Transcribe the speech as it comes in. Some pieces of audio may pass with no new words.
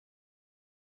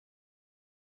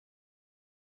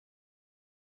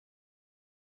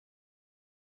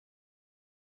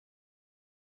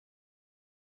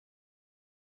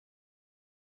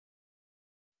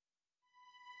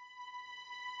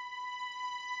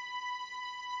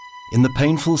in the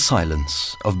painful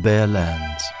silence of bare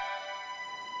lands,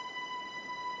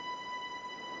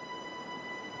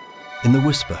 in the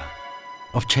whisper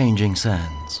of changing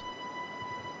sands,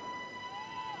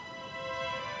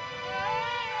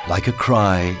 like a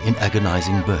cry in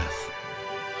agonizing birth.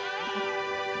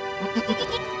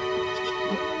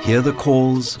 Hear the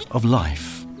calls of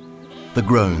life, the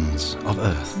groans of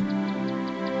earth.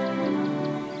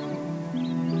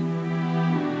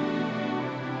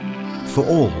 For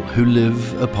all who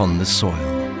live upon this soil.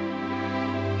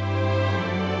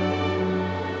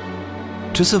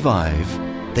 To survive,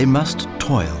 they must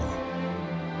toil.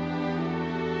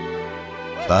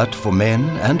 But for men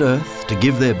and earth to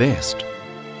give their best,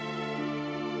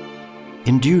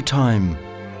 in due time,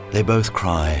 they both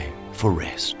cry for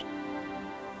rest.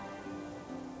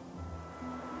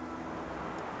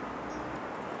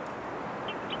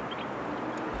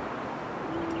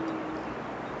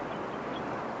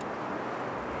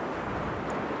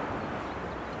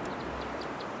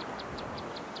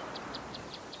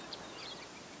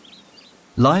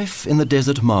 Life in the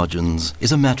desert margins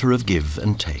is a matter of give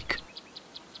and take.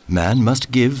 Man must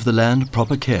give the land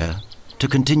proper care to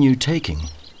continue taking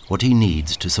what he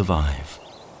needs to survive.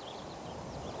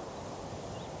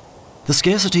 The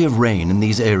scarcity of rain in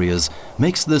these areas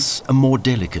makes this a more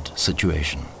delicate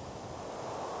situation.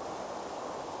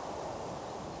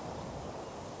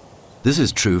 This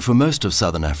is true for most of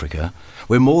southern Africa,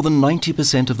 where more than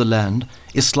 90% of the land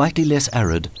is slightly less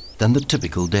arid than the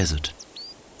typical desert.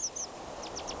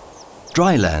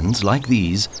 Dry lands like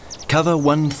these cover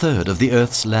 1/3 of the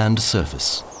Earth's land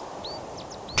surface.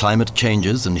 Climate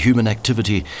changes and human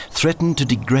activity threaten to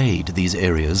degrade these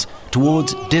areas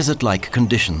towards desert-like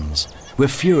conditions, where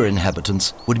fewer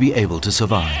inhabitants would be able to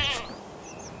survive.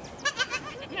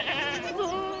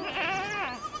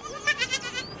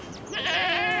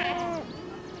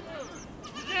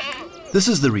 This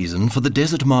is the reason for the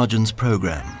Desert Margins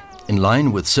Program, in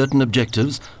line with certain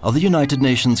objectives of the United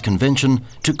Nations Convention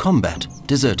to combat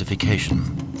desertification.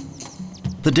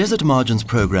 The Desert Margins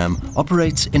Program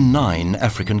operates in 9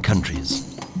 African countries.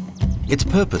 Its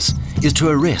purpose is to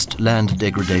arrest land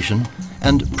degradation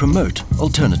and promote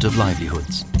alternative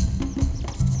livelihoods.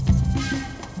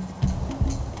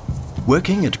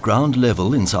 Working at ground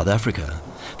level in South Africa,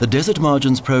 the Desert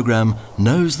Margins Program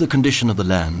knows the condition of the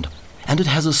land, and it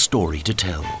has a story to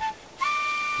tell.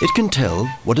 It can tell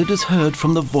what it has heard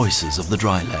from the voices of the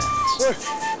drylands.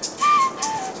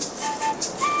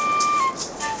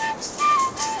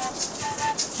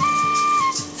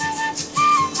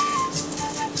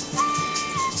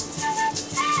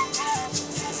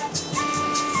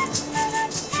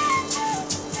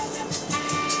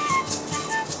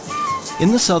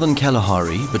 In the southern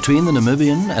Kalahari, between the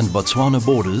Namibian and Botswana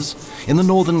borders, in the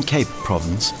northern Cape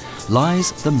province,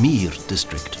 lies the Meer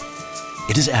district.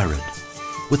 It is arid,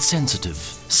 with sensitive,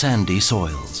 sandy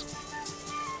soils.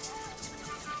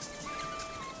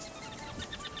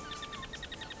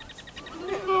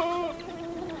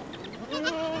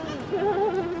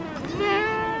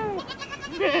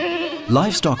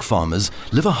 Livestock farmers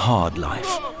live a hard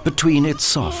life between its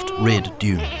soft red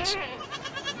dunes.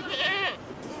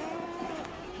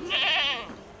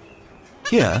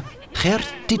 Here, Gert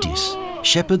Titis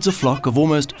shepherds a flock of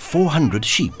almost 400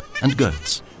 sheep and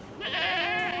goats.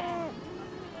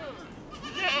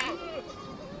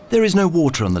 There is no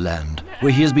water on the land,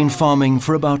 where he has been farming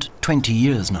for about 20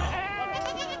 years now.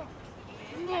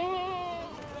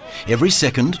 Every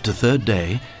second to third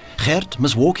day, Gert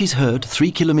must walk his herd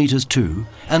 3 kilometers to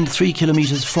and 3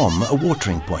 kilometers from a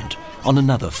watering point on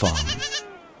another farm.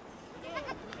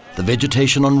 The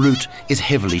vegetation en route is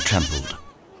heavily trampled.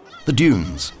 The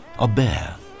dunes are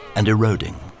bare and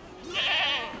eroding.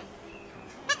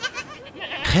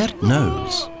 Gert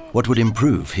knows what would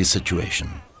improve his situation.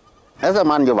 As a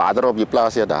man, je water op je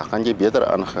plaats ja, daar kan je beter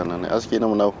aangaan. En als je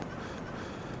nou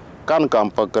kan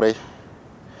kampen krijgen,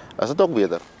 is het ook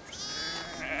beter.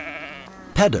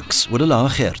 Paddocks would allow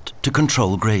Gert to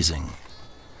control grazing.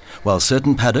 While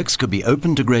certain paddocks could be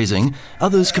open to grazing,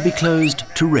 others could be closed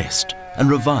to rest and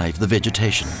revive the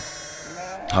vegetation.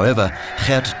 However,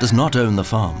 Gert does not own the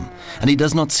farm, and he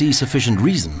does not see sufficient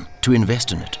reason to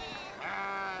invest in it.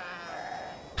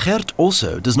 Gert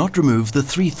also does not remove the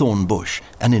 3-thorn bush,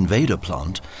 an invader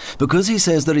plant, because he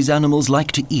says that his animals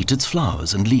like to eat its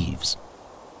flowers and leaves.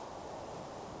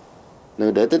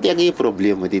 Nou, dat is geen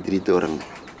probleem met die 3-toren.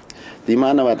 Die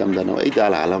mannen wat hem dan nou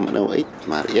uithalen, halen hem nou uit,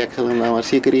 maar ik ga hem nou maar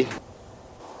zeker.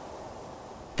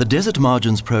 The Desert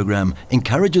Margins Program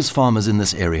encourages farmers in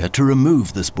this area to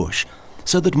remove this bush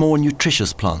so that more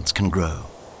nutritious plants can grow.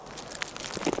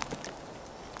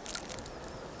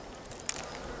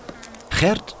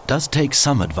 Gert does take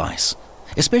some advice,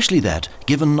 especially that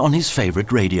given on his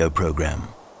favorite radio program.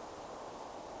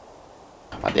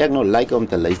 Wat ek nou like om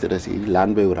te luister is die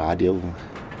landbou radio.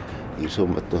 Hier so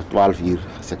met 12 uur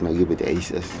as ek nou hier by die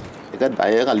huis is. Ek het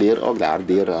baie geleer ook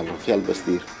daardeur al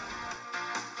veldbestuur.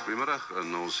 Goeiemiddag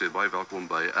en ons sê baie welkom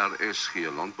by RSG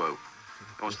Landbou.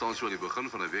 Ons staan so aan die begin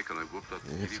van die week en ek hoop dat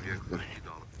hierdie week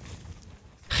dadelijk.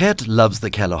 Gert loves the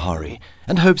Kalahari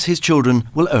and hopes his children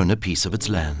will own a piece of its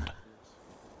land.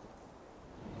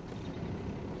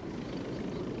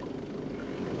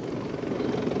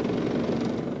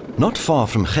 Not far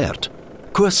from Gert,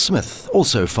 Koos Smith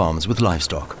also farms with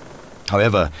livestock.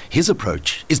 However, his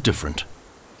approach is different.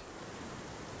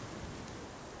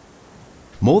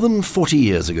 More than 40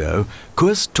 years ago,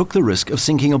 Koos took the risk of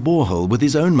sinking a borehole with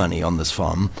his own money on this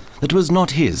farm that was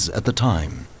not his at the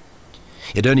time.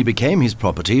 It only became his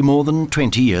property more than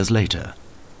 20 years later.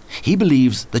 He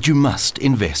believes that you must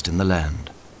invest in the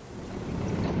land.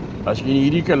 As jy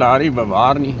hierdie Kalahari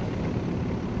bewaar nie,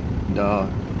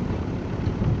 dan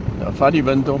vat die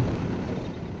wind om.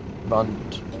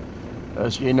 Want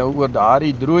as jy nou oor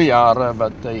daardie droë jare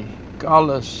wat hy kaal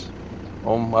is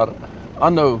om maar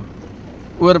aanhou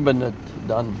oorbenut,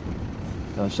 dan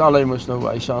sal hy mos nou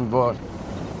wys aan word.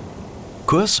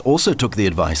 Koos also took the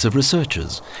advice of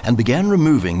researchers and began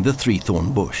removing the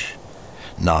three-thorn bush.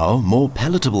 Now, more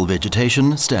palatable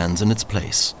vegetation stands in its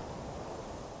place.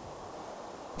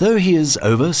 Though he is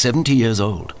over 70 years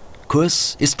old,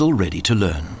 Koos is still ready to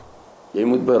learn. Jy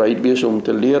moet bereid wees om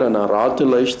te leer en na raad te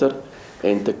luister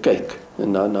en te kyk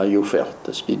na jou veld.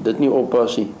 As jy dit nie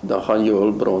oppas nie, dan gaan jou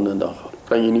hulpbron en dan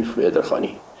kan jy nie verder gaan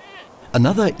nie.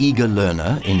 Another eager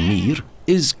learner in Mier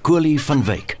is Attie van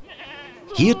Wyk.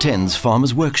 He attends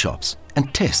farmers' workshops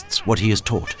and tests what he is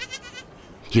taught.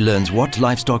 He learns what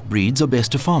livestock breeds are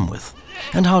best to farm with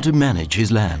and how to manage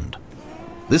his land.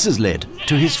 This has led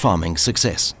to his farming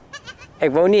success.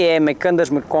 Ek wou nie hê my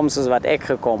kinders moet kom soos wat ek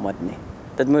gekom het nie.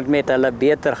 Dit moet met hulle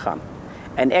beter gaan.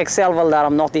 En ek self wil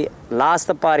daarom nog die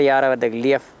laaste paar jare wat ek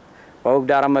leef, wou ek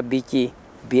daarom 'n bietjie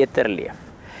beter leef.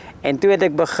 En toe het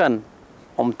ek begin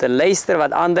om te luister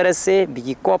wat ander sê,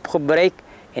 bietjie kop gebruik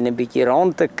en 'n bietjie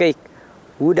rond te kyk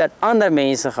hoe dat ander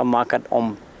mense gemaak het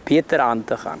om beter aan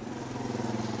te gaan.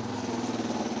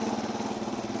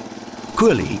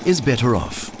 Attie is better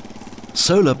off.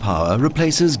 Solar power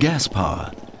replaces gas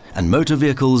power and motor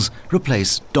vehicles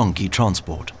replace donkey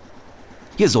transport.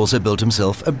 He has also built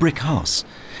himself a brick house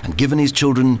and given his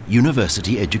children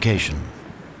university education.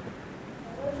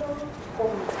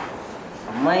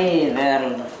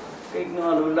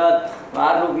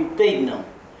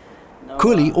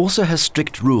 Attie also has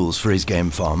strict rules for his game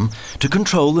farm to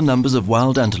control the numbers of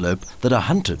wild antelope that are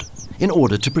hunted in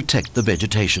order to protect the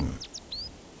vegetation.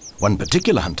 One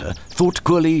particular hunter thought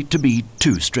Attie to be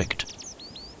too strict.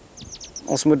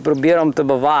 Ons moet probeer om te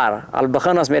bewaar. Al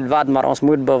begin ons met wat, maar ons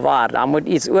moet bewaar. Daar moet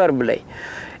iets oorbly.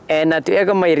 En toe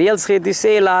ek my reëls gee, toe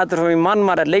sê later vir my man,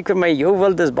 maar dit lyk vir my jou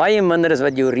wild is baie minder as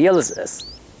wat jou reëls is.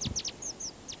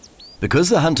 Because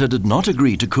the hunter did not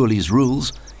agree to Attie's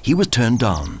rules, he was turned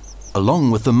down,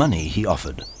 along with the money he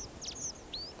offered.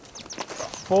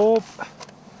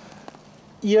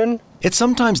 It's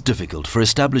sometimes difficult for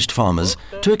established farmers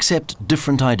to accept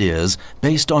different ideas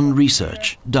based on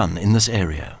research done in this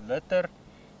area.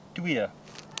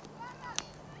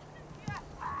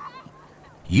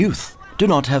 Youth do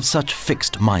not have such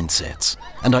fixed mindsets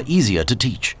and are easier to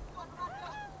teach.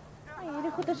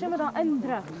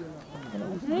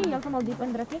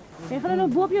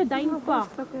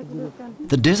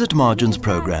 The Desert Margins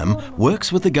program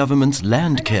works with the government's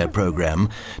land care program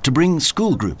to bring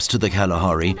school groups to the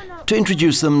Kalahari to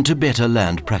introduce them to better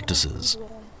land practices.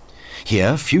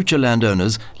 Here, future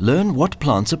landowners learn what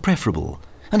plants are preferable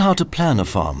and how to plan a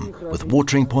farm with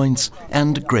watering points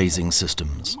and grazing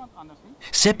systems.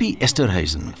 Seppi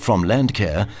Esterhuizen from Land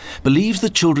Care believes the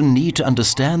children need to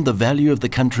understand the value of the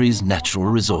country's natural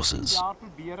resources.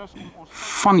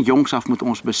 Van jongs af moet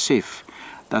ons besef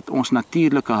dat ons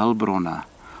natuurlike hulpbronne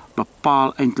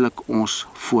bepaal eintlik ons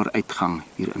vooruitgang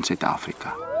hier in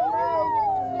Suid-Afrika.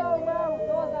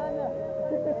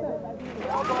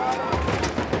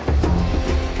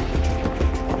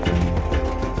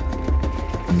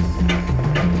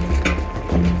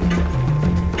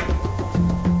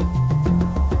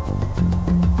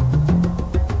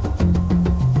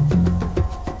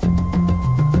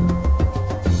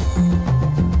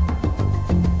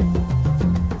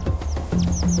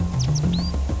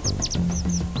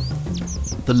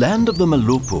 The land of the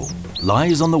Malupu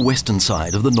lies on the western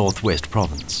side of the northwest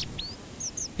province.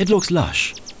 It looks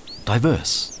lush,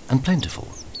 diverse and plentiful.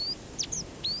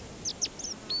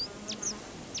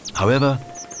 However,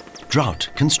 drought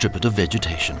can strip it of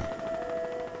vegetation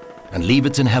and leave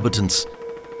its inhabitants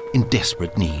in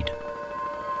desperate need.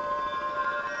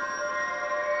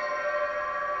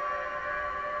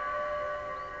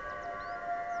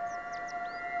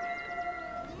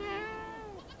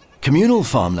 Communal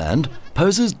farmland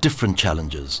poses different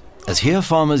challenges, as here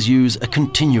farmers use a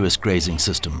continuous grazing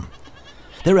system.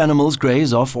 Their animals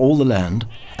graze off all the land,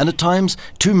 and at times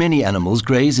too many animals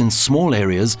graze in small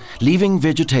areas, leaving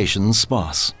vegetation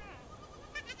sparse.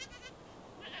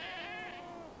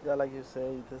 Yeah, like you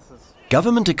say, this is...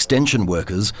 Government extension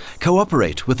workers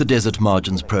cooperate with the Desert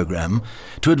Margins program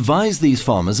to advise these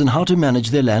farmers on how to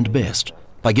manage their land best,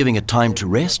 by giving it time to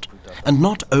rest and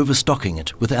not overstocking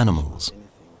it with animals.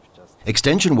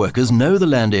 Extension workers know the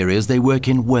land areas they work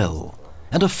in well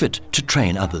and are fit to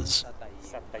train others.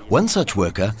 One such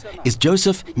worker is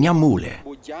Joseph Nyamule.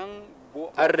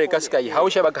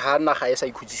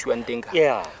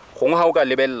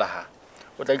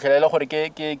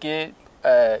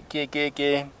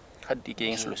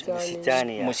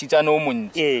 Mositsane o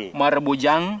montsi mara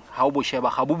bojang ha o bo sheba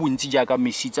ga bo bontsi jaaka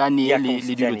mesitsane le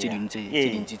dilo tse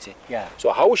dintsi tse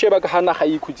so ha o sheba ka hana ga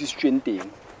ikhutsitsweng teng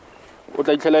o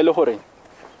tla itlhela ile gore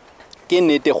ke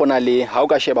nnete gona le ha o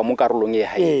ka sheba mo karolong e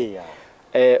hae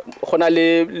gona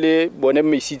le bone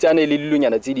mesitsane le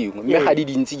dilonyana tse dingwe mme ga di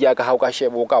dintsi jaaka ha o ka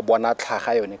sheba o ka bona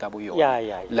tlhaga yone ka boyona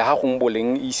le ha gong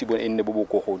boleng ise bo enne bo go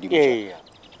godimo.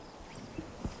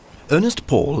 Ernest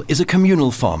Paul is a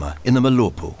communal farmer in the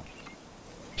Malopo.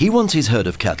 He wants his herd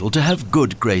of cattle to have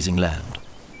good grazing land,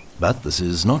 but this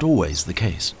is not always the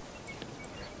case.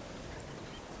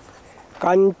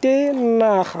 Kante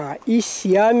naga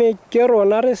isiame ke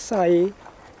rona re sai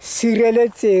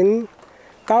sireletseng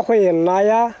ka go e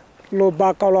naya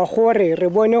lobaka lwa gore re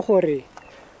bone gore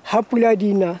ha pula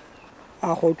dina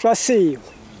a go tswa seo.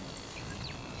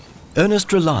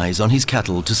 Ernest relies on his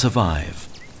cattle to survive,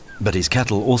 but his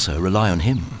cattle also rely on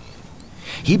him.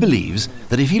 He believes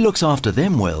that if he looks after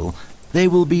them well, they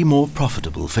will be more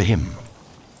profitable for him.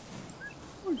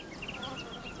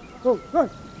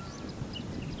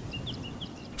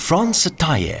 Frans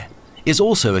Sataye is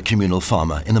also a communal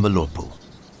farmer in the Malopo.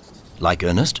 Like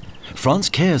Ernest, Frans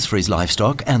cares for his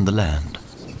livestock and the land.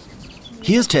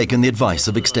 He has taken the advice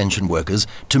of extension workers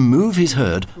to move his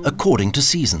herd according to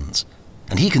seasons,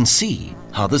 and he can see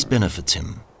how this benefits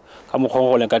him. Ka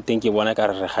mokgwa le ka teng ke bona ka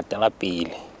re gatela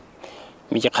pele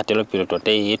mme ke gatela pele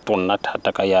tota e tonna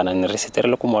thata ka yana ne re setse re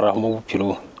le go morago mo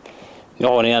bophilong mme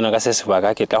gone yana ka se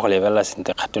sebaka ke tla go lebella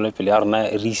sente gatela pele ya rona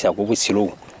re isa go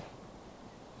botshelong.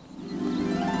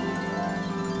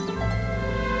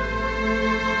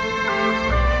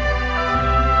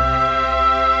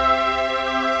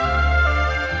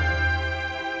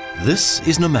 This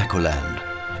is Namakoland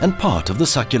and part of the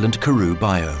succulent Karoo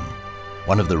biome,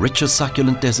 one of the richest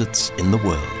succulent deserts in the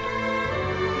world.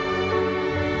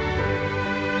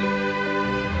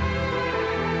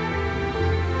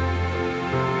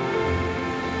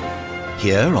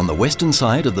 Here, on the western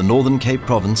side of the Northern Cape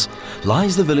province,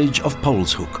 lies the village of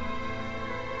Polshoek.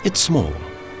 It's small,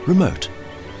 remote,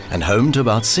 and home to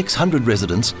about 600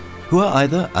 residents who are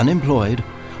either unemployed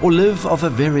or live off a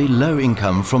very low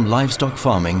income from livestock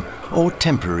farming or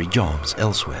temporary jobs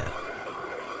elsewhere.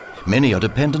 Many are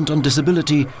dependent on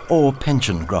disability or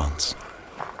pension grants.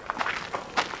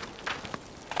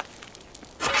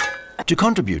 To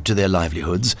contribute to their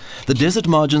livelihoods, the Desert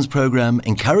Margins program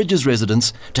encourages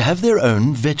residents to have their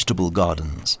own vegetable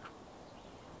gardens.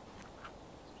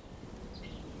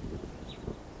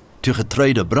 To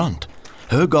Getreide Brandt,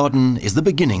 her garden is the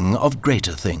beginning of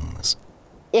greater things.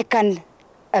 Ek kan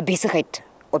 'n besigheid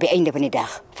op die einde van die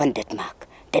dag van dit maak.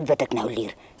 Dit wat ek nou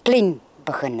leer, klein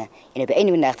beginne en op die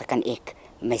einde van die dag kan ek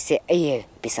my eie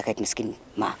besigheid miskien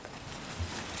maak.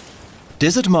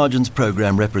 Desert Margins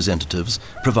program representatives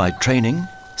provide training,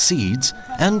 seeds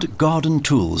and garden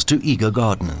tools to eager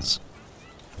gardeners.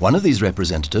 One of these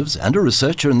representatives and a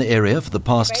researcher in the area for the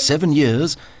past 7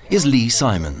 years is Lee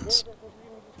Simons.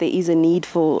 There is a need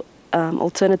for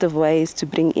alternative ways to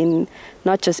bring in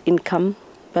not just income,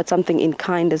 but something in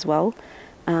kind as well.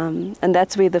 And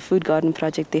that's where the Food Garden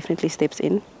Project definitely steps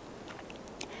in.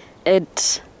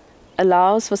 It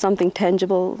allows for something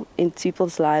tangible in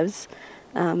people's lives,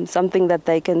 something that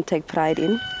they can take pride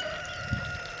in.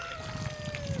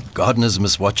 Gardeners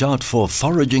must watch out for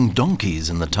foraging donkeys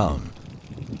in the town.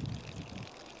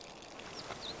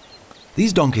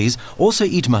 These donkeys also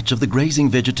eat much of the grazing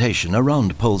vegetation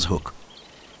around Polshoek.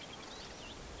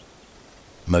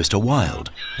 Most are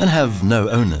wild and have no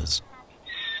owners.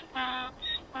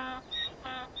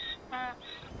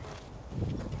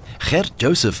 Gert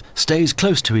Joseph stays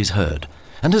close to his herd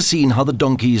and has seen how the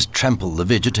donkeys trample the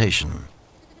vegetation.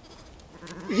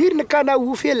 Hier kan nou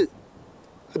hoeveel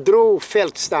droog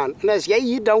veld staan. En as jy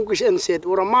hier donkies inset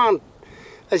oor 'n maand,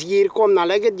 as jy hier kom, dan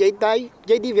lyk dit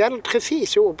jy die wêreld gevee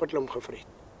so op het hom gevreet.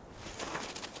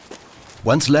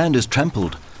 Once land is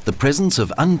trampled, the presence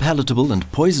of unpalatable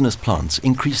and poisonous plants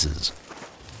increases.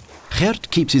 Gert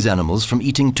keeps his animals from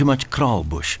eating too much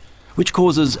kraalbush, which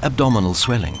causes abdominal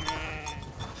swelling.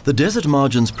 The Desert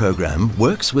Margins program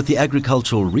works with the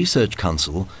Agricultural Research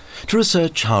Council to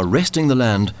research how resting the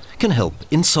land can help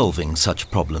in solving such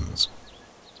problems.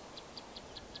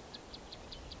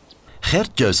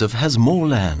 Gert Joseph has more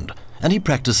land and he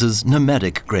practices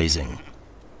nomadic grazing.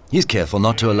 He's careful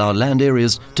not to allow land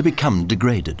areas to become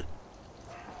degraded.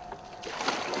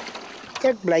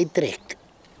 Ek bly trek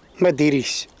met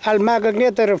dieries. Al maak ek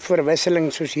net 'n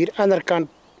verwisseling soos hier ander kant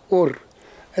oor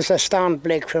is 'n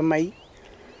staanplek vir my.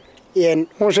 En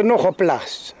ons het nog 'n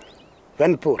plaas,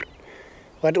 Windpoort,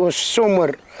 wat ons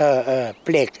somer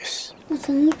plek is. Ons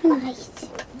hang nie van rys.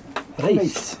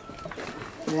 Rys?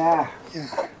 Ja.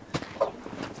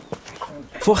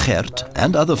 For Gert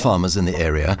and other farmers in the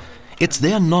area, it's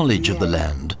their knowledge of the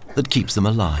land that keeps them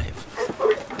alive.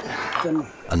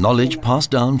 A knowledge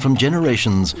passed down from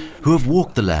generations who have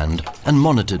walked the land and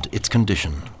monitored its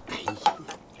condition.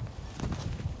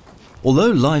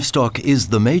 Although livestock is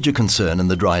the major concern in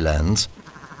the drylands,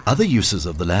 other uses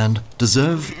of the land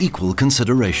deserve equal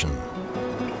consideration.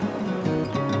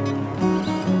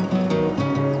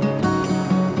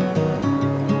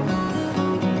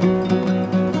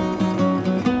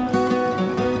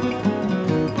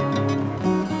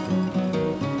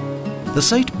 The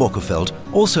Suid-Bokkerveld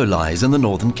also lies in the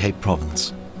Northern Cape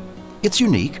province. It's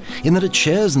unique in that it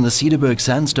shares in the Cederberg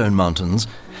Sandstone Mountains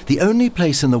the only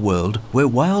place in the world where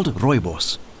wild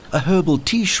rooibos, a herbal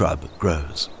tea shrub,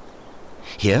 grows.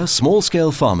 Here,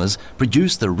 small-scale farmers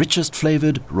produce the richest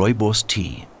flavoured rooibos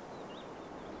tea.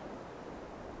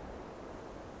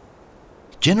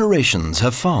 Generations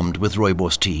have farmed with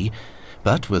rooibos tea,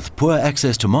 but with poor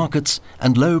access to markets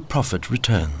and low profit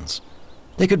returns.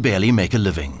 They could barely make a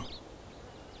living.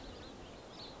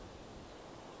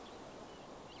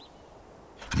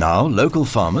 Now, local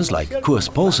farmers like Koos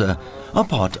Polser are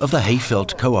part of the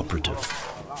Hayveld Cooperative.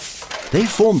 They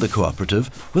formed the cooperative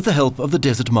with the help of the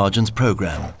Desert Margins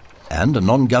program and a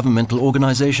non-governmental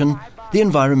organisation, the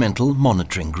Environmental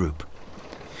Monitoring Group.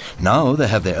 Now they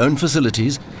have their own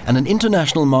facilities and an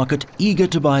international market eager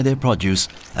to buy their produce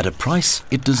at a price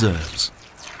it deserves.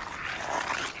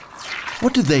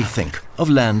 What do they think of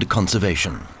land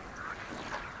conservation?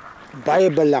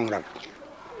 Baie belangrik.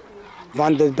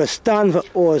 Want het bestaan vir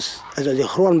ons is dat die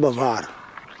grond bewaar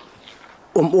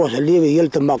om ons lewe heel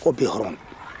te maak op die grond.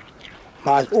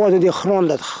 Maar as ons die grond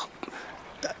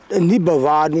dat nie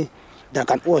bewaar nie, dan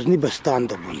kan ons nie bestaan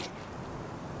doen nie.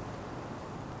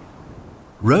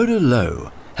 Rhoda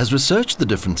Lowe has researched the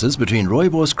differences between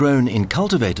rooibos grown in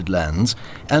cultivated lands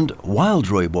and wild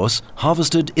rooibos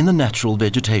harvested in the natural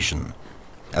vegetation,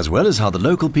 as well as how the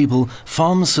local people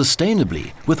farm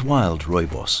sustainably with wild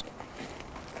rooibos.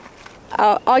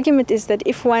 Our argument is that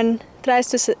if one tries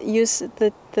to use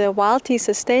the wild tea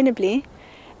sustainably,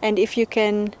 and if you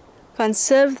can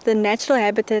conserve the natural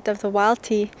habitat of the wild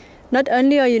tea, not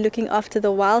only are you looking after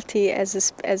the wild tea as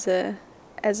a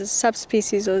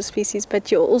subspecies or a species,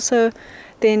 but you're also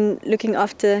then looking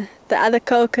after the other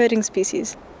co-occurring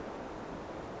species.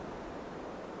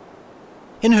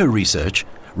 In her research,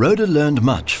 Rhoda learned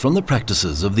much from the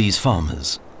practices of these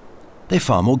farmers. They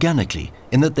farm organically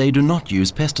in that they do not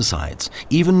use pesticides,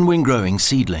 even when growing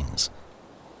seedlings.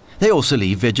 They also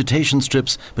leave vegetation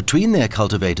strips between their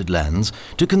cultivated lands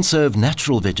to conserve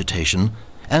natural vegetation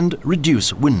and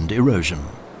reduce wind erosion.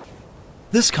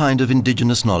 This kind of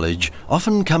indigenous knowledge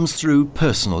often comes through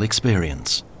personal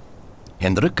experience.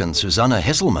 Hendrik and Susanna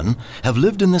Hesselman have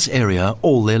lived in this area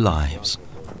all their lives.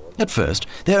 At first,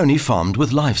 they only farmed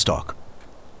with livestock.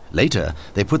 Later,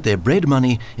 they put their bread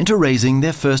money into raising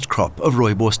their first crop of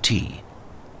rooibos tea,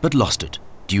 but lost it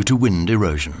due to wind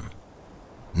erosion.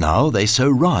 Now they sow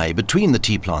rye between the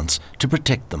tea plants to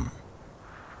protect them.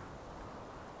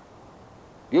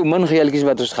 Jou min geeltjies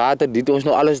wat ons gehad het, dit ons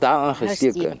nou alles daar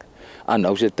aangesteek. En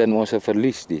nou sit in ons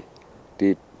verlies die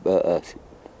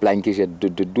plantjies het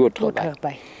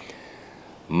doodgewaai.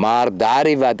 Maar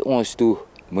daardie wat ons toe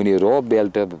met die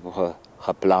roopbeelte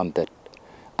geplant het,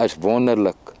 is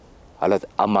wonderlik. Hulle het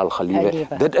almal geliewe.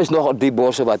 Dit is nog die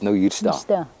bosse wat nou hier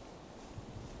staan.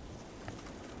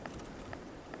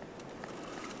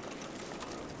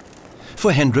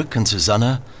 For Hendrik and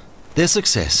Susanna, their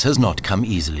success has not come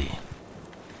easily.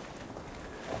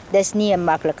 Dis nie 'n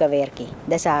maklike werkie,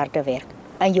 dis harde werk.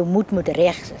 En jou moed moet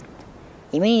reg sit.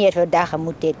 Jy moet nie net vandag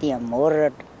moet dit nie,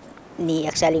 môre nie,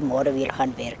 ek sal nie môre weer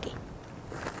gaan werk nie.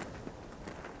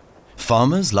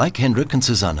 Farmers like Hendrik and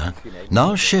Susanna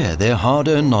now share their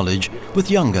hard-earned knowledge with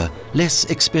younger, less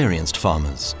experienced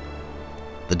farmers.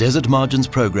 The Desert Margins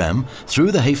program,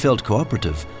 through the Hayveld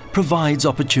Cooperative, provides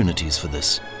opportunities for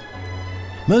this.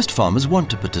 Most farmers want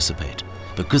to participate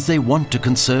because they want to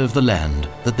conserve the land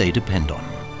that they depend on.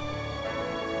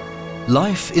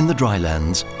 Life in the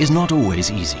drylands is not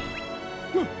always easy.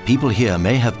 People here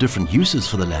may have different uses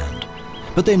for the land,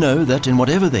 but they know that in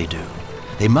whatever they do,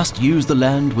 they must use the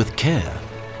land with care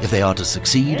if they are to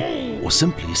succeed or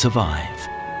simply survive.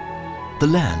 The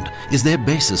land is their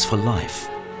basis for life.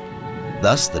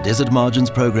 Thus, the Desert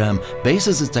Margins program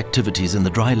bases its activities in the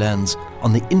drylands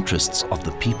on the interests of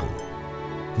the people.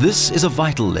 This is a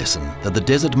vital lesson that the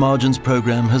Desert Margins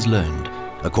program has learned,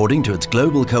 according to its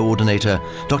global coordinator,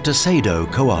 Dr. Saido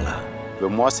Koala. The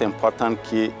most important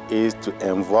key is to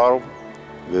involve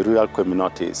the rural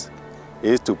communities,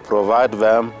 is to provide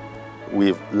them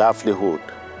with livelihood.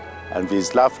 And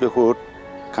this livelihood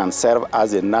can serve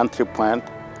as an entry point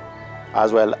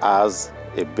as well as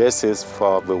a basis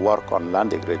for the work on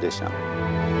land degradation.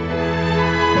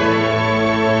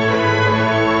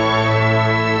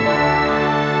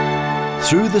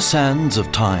 Through the sands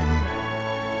of time,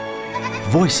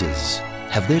 voices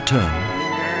have their turn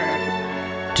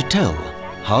to tell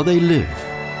how they live,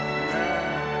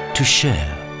 to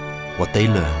share what they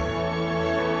learn.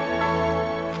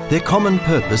 Their common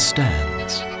purpose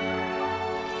stands.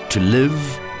 To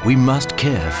live, we must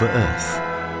care for Earth.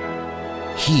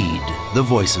 Heed the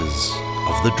voices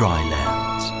of the drylands.